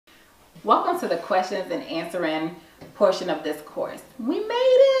Welcome to the questions and answering portion of this course. We made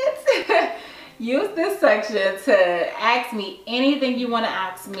it! Use this section to ask me anything you want to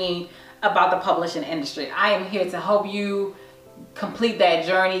ask me about the publishing industry. I am here to help you complete that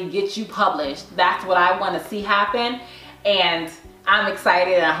journey, get you published. That's what I want to see happen, and I'm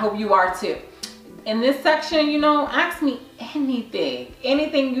excited, and I hope you are too. In this section, ask me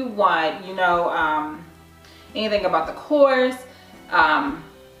anything you want, anything about the course,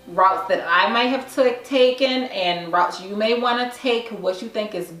 routes that I might have taken and routes you may want to take, what you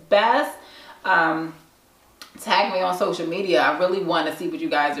think is best. Tag me on social media. I really want to see what you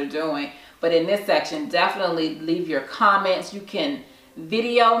guys are doing. But in this section, definitely leave your comments. You can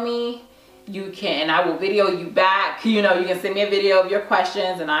video me. I will video you back. You can send me a video of your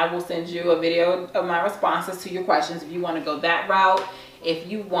questions and I will send you a video of my responses to your questions if you want to go that route. If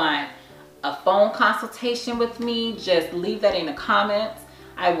you want a phone consultation with me, just leave that in the comments.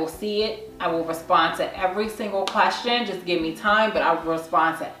 I will see it. I will respond to every single question. Just give me time, but I will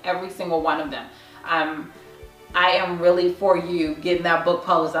respond to every single one of them. I am really for you getting that book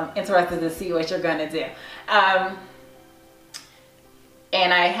published. I'm interested to see what you're gonna do.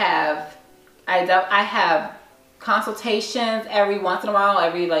 And I have consultations every once in a while,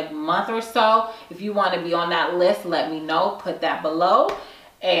 every month or so. If you want to be on that list, let me know. Put that below,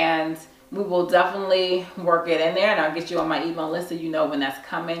 and we will definitely work it in there, and I'll get you on my email list so you know when that's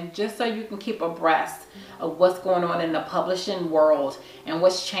coming, just so you can keep abreast of what's going on in the publishing world and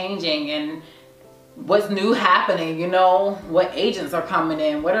what's changing and what's new happening, what agents are coming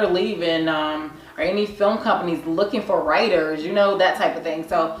in, what are leaving, or any film companies looking for writers, that type of thing.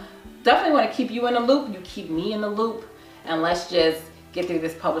 So definitely want to keep you in the loop. You keep me in the loop, and let's just get through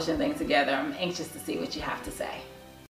this publishing thing together. I'm anxious to see what you have to say.